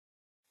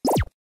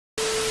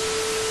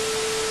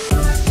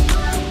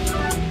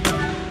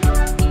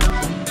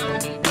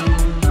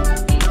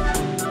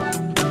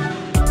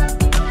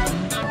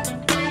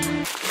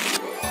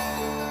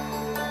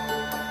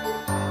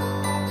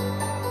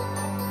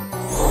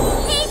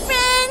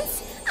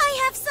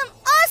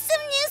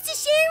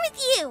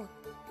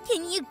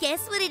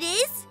guess what it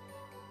is?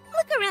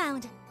 Look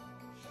around.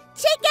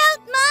 Check out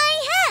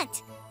my hat!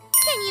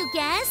 Can you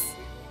guess?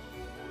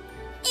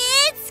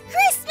 It's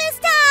Christmas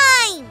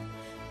time!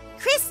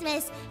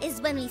 Christmas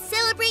is when we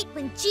celebrate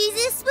when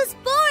Jesus was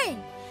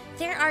born.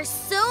 There are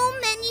so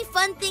many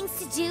fun things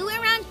to do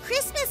around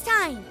Christmas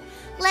time,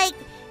 like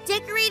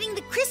decorating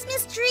the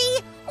Christmas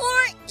tree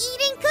or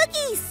eating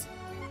cookies.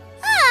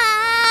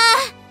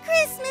 Ah,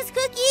 Christmas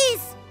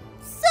cookies!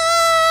 So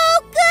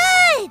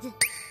good!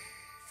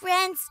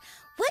 Friends,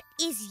 what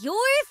is your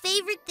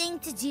favorite thing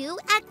to do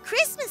at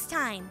Christmas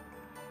time?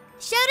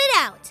 Shout it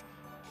out.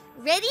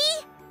 Ready?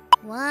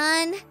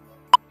 1,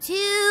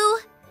 2,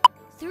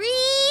 3.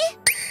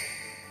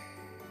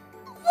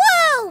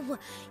 Whoa!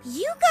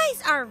 You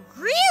guys are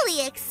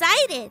really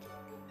excited.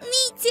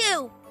 Me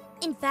too.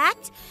 In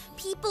fact,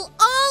 people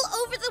all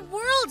over the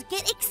world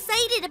get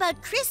excited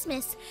about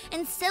Christmas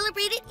and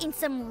celebrate it in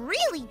some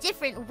really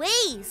different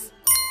ways.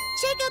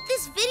 Check out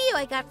this video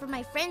I got from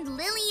my friend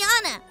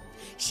Liliana.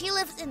 She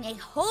lives in a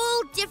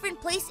whole different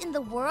place in the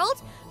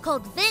world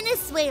called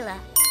Venezuela.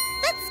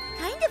 That's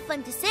kind of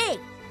fun to say.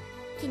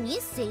 Can you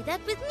say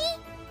that with me?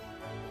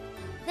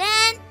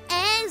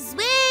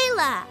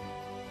 Venezuela.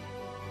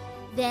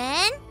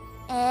 Venezuela.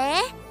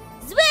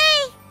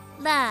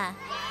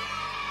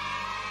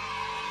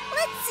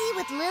 Let's see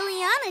what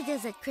Liliana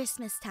does at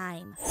Christmas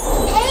time.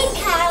 Hey,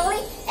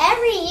 Kylie.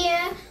 Every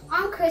year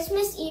on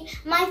Christmas Eve,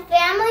 my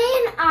family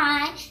and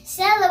I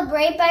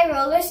celebrate by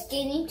roller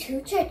skating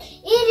to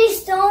church. It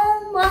is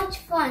so much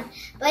fun,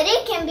 but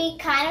it can be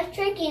kind of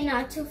tricky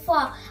not to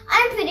fall.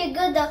 I'm pretty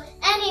good though.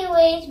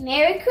 Anyways,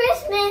 Merry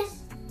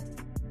Christmas.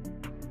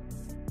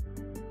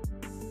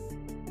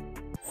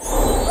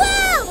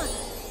 Wow!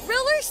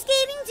 Roller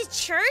skating to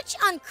church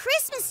on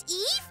Christmas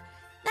Eve?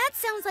 That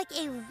sounds like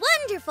a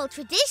wonderful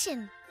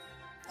tradition.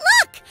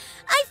 Look!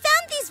 I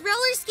found these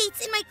roller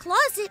skates in my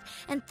closet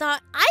and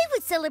thought I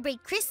would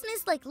celebrate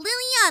Christmas like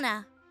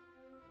Liliana.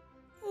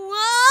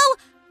 Whoa!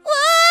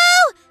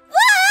 Whoa!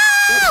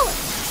 Whoa!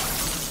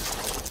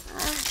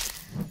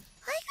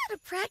 I gotta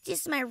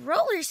practice my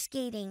roller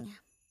skating.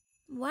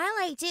 While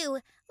I do,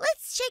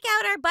 let's check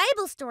out our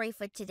Bible story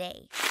for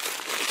today.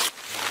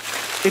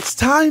 It's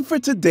time for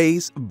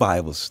today's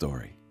Bible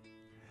story.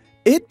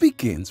 It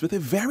begins with a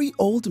very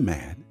old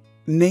man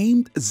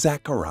named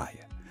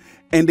Zachariah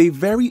and a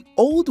very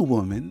old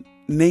woman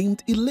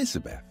named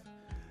Elizabeth.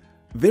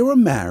 They were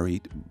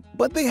married,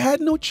 but they had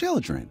no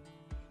children,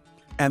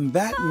 and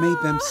that made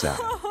them sad.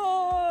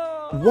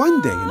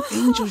 One day, an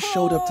angel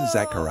showed up to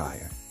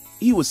Zachariah.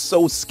 He was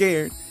so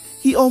scared,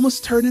 he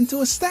almost turned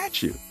into a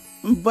statue,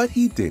 but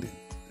he didn't.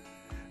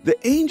 The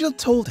angel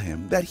told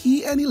him that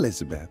he and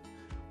Elizabeth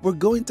were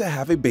going to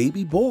have a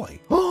baby boy.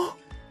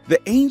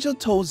 The angel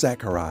told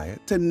Zachariah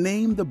to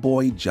name the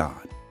boy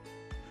John.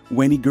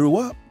 When he grew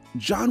up,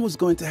 John was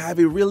going to have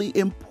a really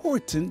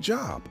important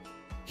job.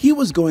 He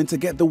was going to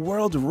get the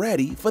world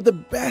ready for the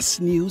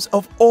best news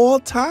of all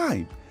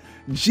time.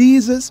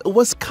 Jesus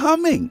was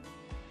coming.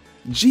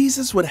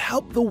 Jesus would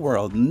help the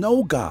world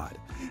know God,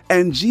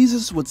 and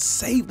Jesus would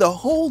save the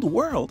whole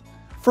world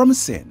from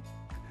sin.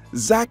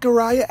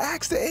 Zachariah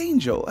asked the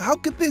angel, how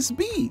could this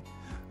be?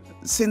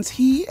 Since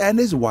he and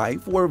his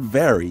wife were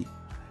very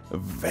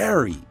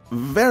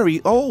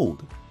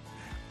old.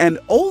 And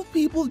old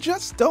people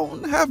just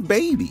don't have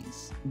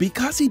babies.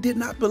 Because he did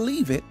not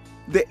believe it,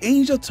 the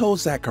angel told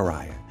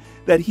Zachariah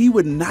that he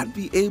would not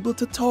be able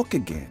to talk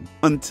again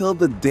until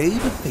the day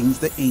the things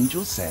the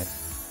angel said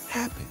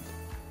happened.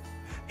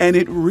 And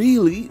it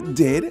really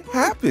did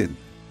happen.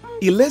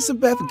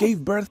 Elizabeth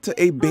gave birth to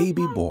a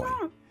baby boy.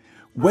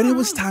 When it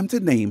was time to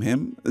name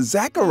him,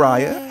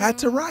 Zachariah had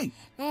to write,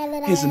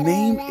 his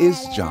name is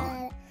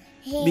John,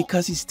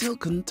 because he still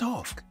couldn't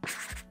talk.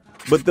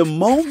 But the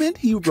moment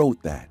he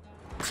wrote that,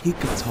 he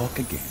could talk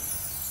again.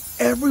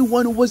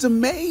 Everyone was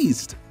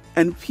amazed,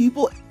 and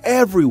people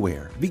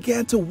everywhere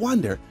began to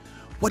wonder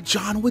what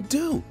John would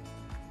do.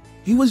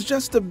 He was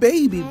just a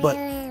baby, but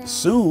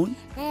soon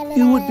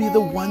he would be the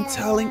one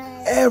telling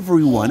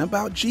everyone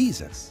about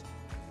Jesus.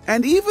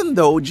 And even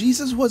though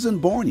Jesus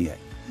wasn't born yet,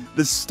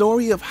 the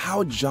story of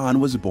how John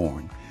was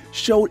born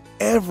showed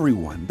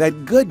everyone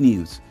that good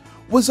news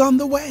was on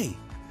the way,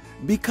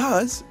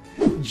 because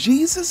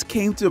Jesus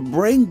came to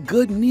bring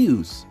good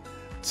news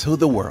to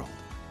the world.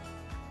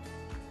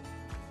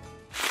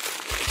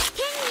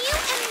 Can you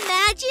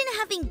imagine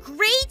having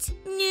great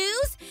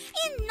news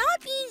and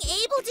not being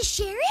able to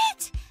share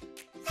it?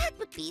 That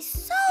would be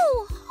so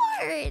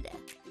hard.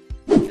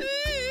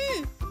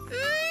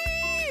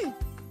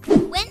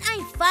 When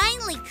I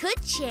finally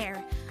could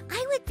share,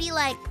 I would be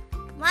like,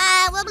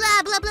 blah, blah,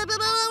 blah, blah, blah, blah,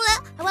 blah,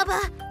 blah, blah,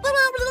 blah.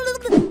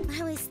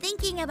 I was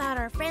thinking about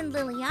our friend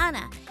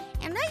Liliana,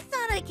 and I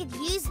thought I could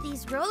use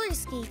these roller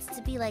skates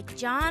to be like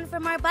John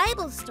from our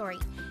Bible story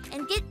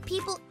and get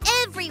people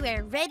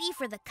everywhere ready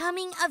for the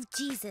coming of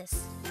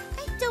Jesus.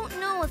 I don't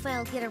know if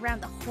I'll get around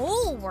the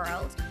whole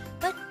world,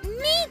 but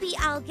maybe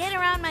I'll get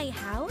around my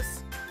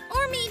house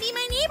or maybe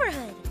my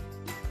neighborhood.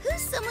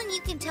 Who's someone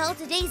you can tell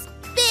today's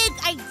big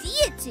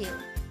idea to?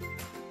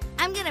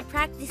 I'm gonna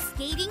practice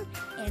skating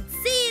and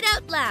say it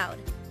out loud.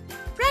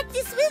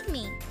 Practice with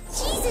me.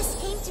 Jesus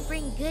came to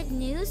bring good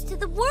news to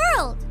the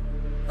world.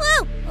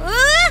 Whoa!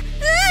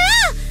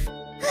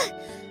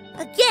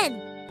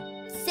 Again,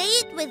 say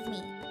it with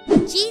me.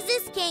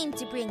 Jesus came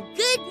to bring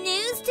good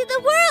news to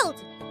the world.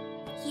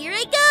 Here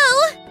I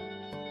go.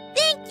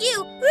 Thank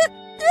you.